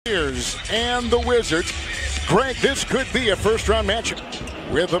Cavaliers and the Wizards. Greg, this could be a first-round matchup.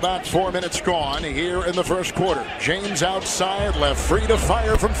 With about 4 minutes gone here in the first quarter. James outside, left free to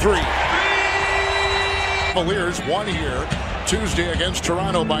fire from three. Cavaliers won here Tuesday against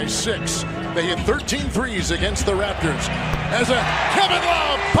Toronto by 6. They hit 13 threes against the Raptors. As a Kevin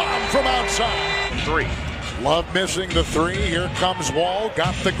Love bomb from outside. 3. Love missing the 3. Here comes Wall.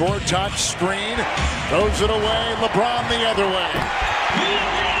 Got the Gortat screen. Throws it away. LeBron the other way.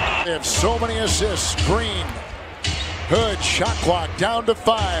 They have so many assists. Green. Hood. Shot clock down to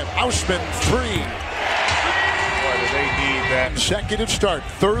 5. Osman 3. Boy, do they need that. Consecutive start.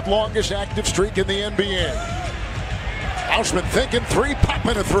 Third longest active streak in the NBA. Osman thinking 3.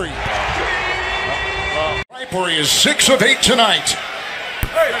 Popping a 3. Where he is 6 of 8 tonight.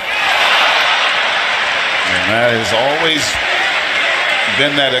 And that has always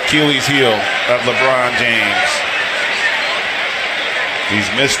been that Achilles heel of LeBron James. He's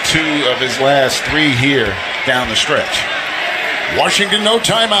missed 2 of his last 3 here down the stretch. Washington, no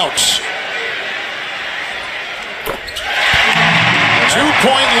timeouts.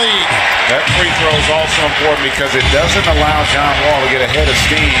 2-point lead. That free throw is also important because it doesn't allow John Wall to get ahead of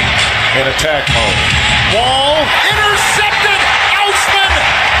steam in attack mode. Wall intercepted. Osman.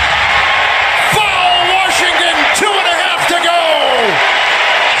 Foul Washington. 2.5 to go.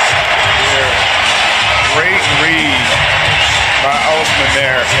 Great read by Osman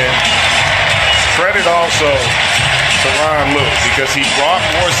there. And credit also to Ron Lue because he brought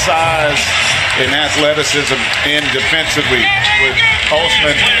more size and athleticism in defensively with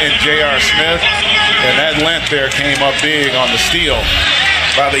Osman and J.R. Smith. And that length there came up big on the steal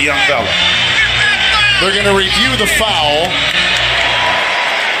by the young fella. They're going to review the foul.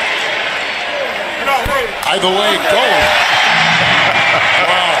 Either way, go.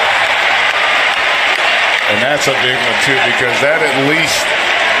 Wow. And that's a big one, too, because that at least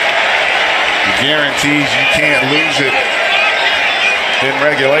guarantees you can't lose it in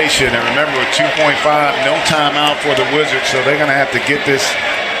regulation. And remember, with 2.5, no timeout for the Wizards, so they're going to have to get this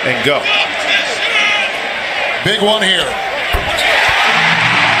and go. Big one here.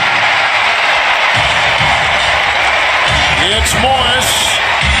 It's Morris.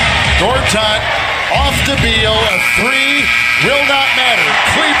 Gortat off to Beal. A 3 will not matter.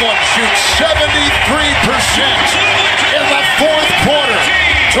 Cleveland shoots 73% in the fourth quarter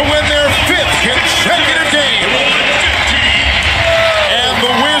to win their 5th consecutive game. And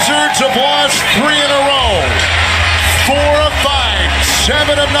the Wizards have lost 3 in a row. 4 of 5,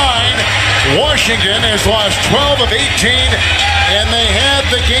 7 of 9. Washington has lost 12 of 18, and they had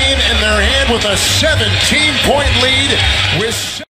the game in their hand with a 17-point lead with